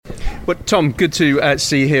Well, Tom, good to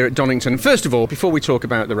see you here at Donington. First of all, before we talk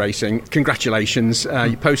about the racing, congratulations.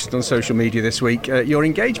 You posted on social media this week your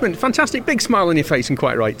engagement. Fantastic, big smile on your face, and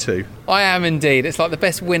quite right too. I am indeed. It's like the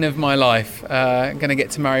best win of my life. I'm going to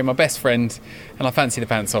get to marry my best friend, and I fancy the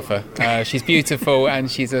pants off her. She's beautiful,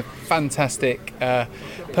 and she's a fantastic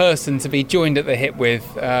person to be joined at the hip with,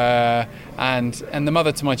 and the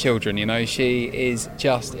mother to my children. You know, she is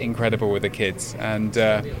just incredible with the kids, and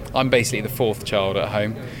I'm basically the fourth child at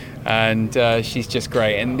home. And she's just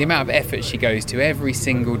great, and the amount of effort she goes to every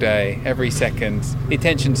single day, every second, the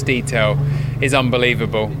attention to detail is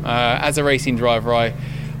unbelievable. As a racing driver, I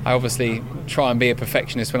obviously try and be a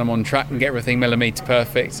perfectionist when I'm on track and get everything millimetre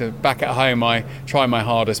perfect. So back at home, I try my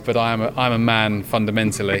hardest, but I'm a man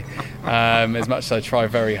fundamentally. As much as I try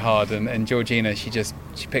very hard, and Georgina, she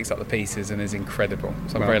picks up the pieces and is incredible.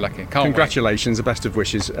 So I'm very lucky. Congratulations, the best of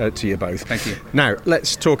wishes to you both. Thank you. Now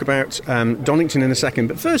let's talk about Donington in a second,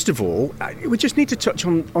 but first of all, we just need to touch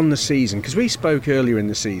on the season, because we spoke earlier in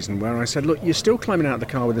the season where I said, look, you're still climbing out of the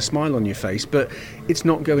car with a smile on your face, but it's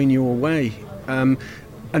not going your way.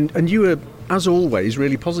 And you were, as always,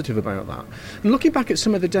 really positive about that. And looking back at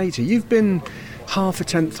some of the data, you've been half a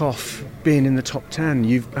tenth off being in the top 10.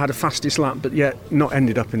 You've had a fastest lap, but yet not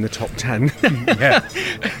ended up in the top 10. Yeah.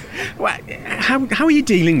 Well, how are you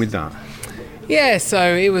dealing with that? Yeah,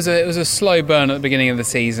 so it was a slow burn at the beginning of the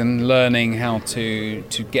season, learning how to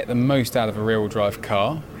get the most out of a rear-wheel drive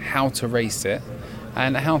car, how to race it,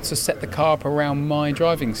 and how to set the car up around my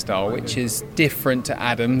driving style, which is different to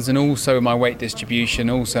Adam's, and also my weight distribution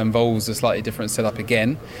also involves a slightly different setup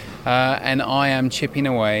again. And I am chipping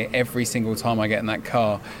away every single time I get in that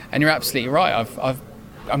car. And you're absolutely right,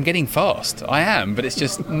 I'm getting fast. I am, but it's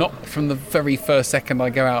just not from the very first second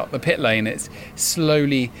I go out the pit lane. It's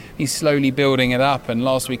he's slowly building it up. And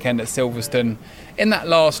last weekend at Silverstone, in that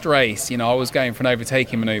last race, you know, I was going for an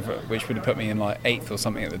overtaking manoeuvre, which would have put me in like 8th or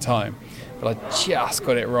something at the time. But I just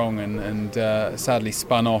got it wrong and sadly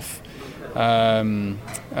spun off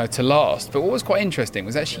to last. But what was quite interesting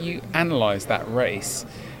was actually you analysed that race,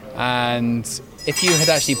 and if you had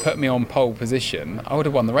actually put me on pole position, I would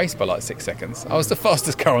have won the race by like 6 seconds. I was the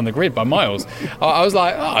fastest car on the grid by miles. I was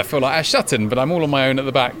like, I feel like Ash Sutton, but I'm all on my own at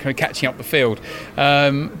the back, kind of catching up the field.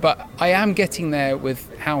 But I am getting there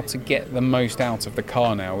with how to get the most out of the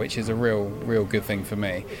car now, which is a real good thing for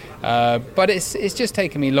me. But it's just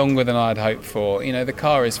taken me longer than I'd hoped for. You know, the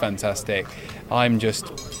car is fantastic. I'm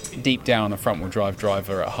just deep down a front-wheel drive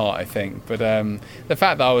driver at heart, I think. But the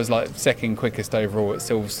fact that I was like second quickest overall at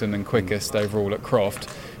Silverstone and quickest overall at Croft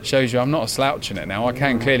shows you I'm not a slouch in it now. I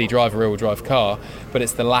can clearly drive a rear-wheel drive car, but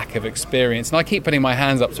it's the lack of experience. And I keep putting my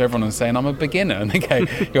hands up to everyone and saying I'm a beginner. And they go,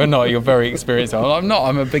 you're not, you're very experienced. I'm not,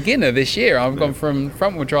 I'm a beginner this year. I've gone from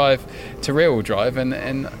front-wheel drive to rear-wheel drive.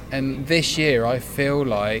 And this year I feel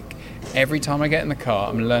like every time I get in the car,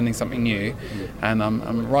 I'm learning something new, and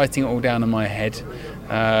I'm writing it all down in my head.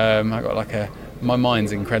 I got like my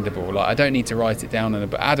mind's incredible. Like I don't need to write it down in a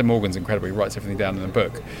book. Adam Morgan's incredible. He writes everything down in a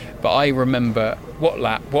book. But I remember what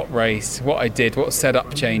lap, what race, what I did, what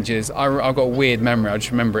setup changes. I've got a weird memory. I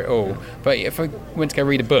just remember it all. But if I went to go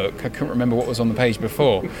read a book, I couldn't remember what was on the page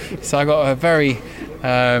before. So I got a very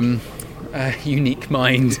unique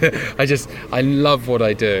mind. I love what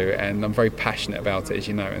I do, and I'm very passionate about it, as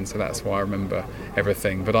you know, and so that's why I remember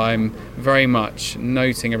everything. But I'm very much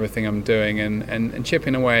noting everything I'm doing and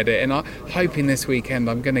chipping away at it, and I'm hoping this weekend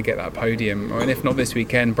I'm going to get that podium, and if not this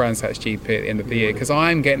weekend, Brands Hatch GP at the end of the year, because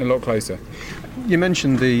I'm getting a lot closer. You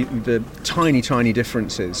mentioned the tiny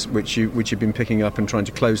differences which you've been picking up and trying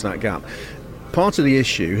to close that gap. Part of the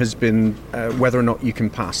issue has been whether or not you can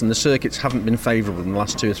pass, and the circuits haven't been favourable in the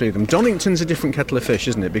last 2 or 3 of them. Donington's a different kettle of fish,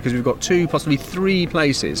 isn't it? Because we've got 2, possibly 3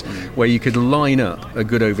 places where you could line up a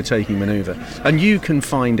good overtaking manoeuvre, and you can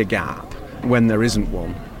find a gap when there isn't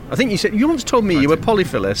one. I think you once told me you were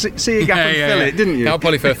polyfiller. See a gap and fill it, didn't you? No,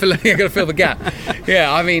 polyfiller. I've got to fill the gap.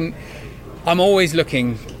 Yeah, I mean, I'm always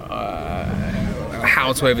looking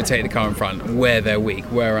how to overtake the car in front, where they're weak,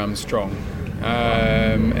 where I'm strong.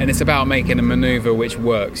 And it's about making a manoeuvre which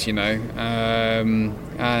works, you know.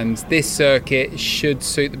 And this circuit should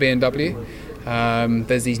suit the BMW.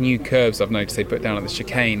 There's these new curves I've noticed they put down at the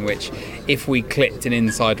chicane, which if we clipped an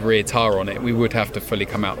inside rear tyre on it, we would have to fully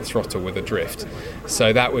come out the throttle with a drift.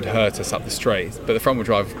 So that would hurt us up the straight. But the front wheel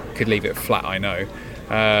drive could leave it flat, I know,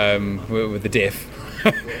 with the diff.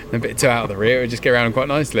 A bit too out of the rear, it would just get around quite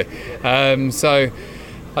nicely. So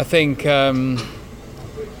I think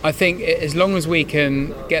I think as long as we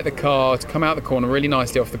can get the car to come out the corner really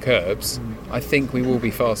nicely off the curbs, I think we will be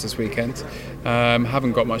fast this weekend.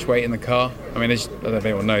 Haven't got much weight in the car. I mean, I don't know if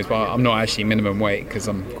anyone knows, but I'm not actually minimum weight because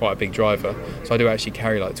I'm quite a big driver. So I do actually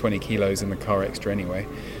carry like 20 kilos in the car extra anyway.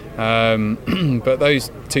 But those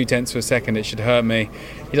 0.2 of a second, it should hurt me.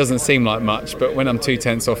 It doesn't seem like much, but when I'm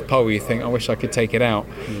 0.2 off pole, you think, I wish I could take it out.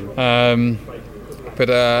 But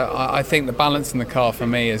I think the balance in the car for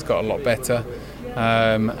me has got a lot better.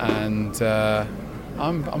 I'm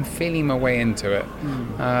feeling my way into it.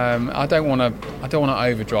 I don't want to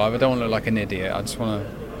overdrive. I don't want to look like an idiot. I just want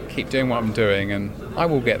to keep doing what I'm doing, and I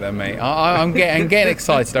will get there, mate. I'm getting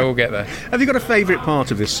excited. I will get there. Have you got a favourite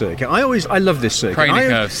part of this circuit? I love this circuit. Craner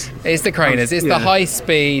curves. It's the craners. It's the high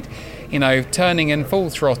speed. Turning in full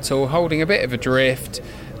throttle, holding a bit of a drift,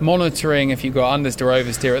 monitoring if you've got understeer,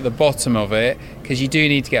 oversteer at the bottom of it, because you do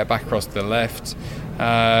need to get back across to the left.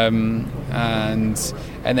 And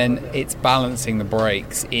then it's balancing the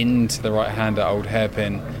brakes into the right hand at Old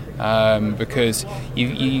Hairpin, because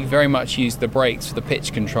you very much use the brakes for the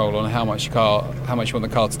pitch control on how much you want the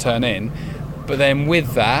car to turn in. But then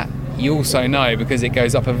with that, you also know, because it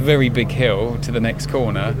goes up a very big hill to the next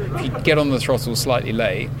corner, if you get on the throttle slightly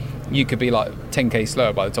late, you could be like 10k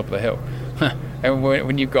slower by the top of the hill. And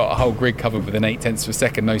when you've got a whole grid covered with an 0.8 of a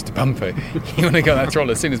second nose to bumper, you want to get that throttle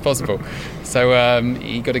as soon as possible. So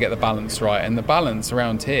you've got to get the balance right. And the balance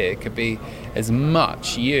around here could be as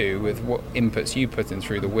much you with what inputs you put in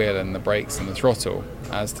through the wheel and the brakes and the throttle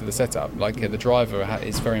as to the setup. Like the driver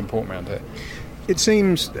is very important around here. It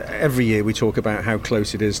seems every year we talk about how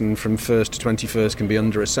close it is, and from first to 21st can be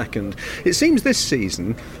under a second. It seems this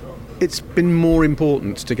season it's been more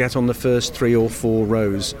important to get on the first 3 or 4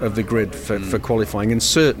 rows of the grid for qualifying, and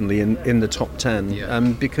certainly in the top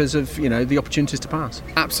 10, because of the opportunities to pass.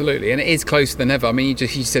 Absolutely, and it is closer than ever. I mean, you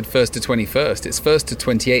said first to 21st. It's first to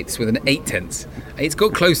 28th with an 0.8. It's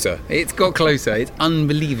got closer. It's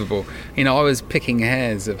unbelievable. I was picking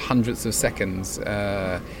hairs of hundredths of seconds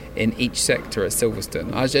in each sector at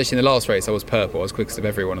Silverstone. I was actually in the last race. I was purple. I was quickest of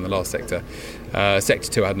everyone in the last sector.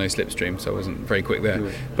 Sector 2, I had no slipstream, so I wasn't very quick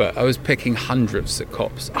there. But I was picking hundredths at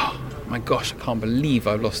Copse. Oh my gosh, I can't believe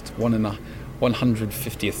I've lost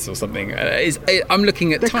 150ths or something. I'm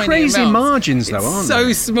looking at They're tiny crazy amounts. Margins, though, aren't they?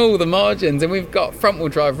 So small, the margins, and we've got front-wheel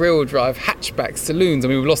drive, rear-wheel drive, hatchbacks, saloons. I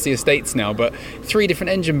mean, we've lost the estates now, but 3 different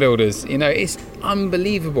engine builders. It's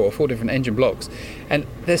unbelievable. 4 different engine blocks, and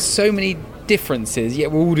there's so many differences,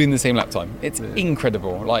 yet we're all doing the same lap time. It's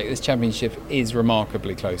incredible. Like, this championship is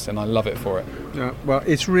remarkably close, and I love it for it. Yeah, well,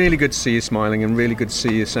 it's really good to see you smiling, and really good to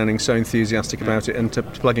see you sounding so enthusiastic about it and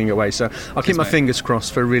plugging away. So I'll keep my fingers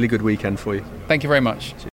crossed for a really good weekend for you. Thank you very much.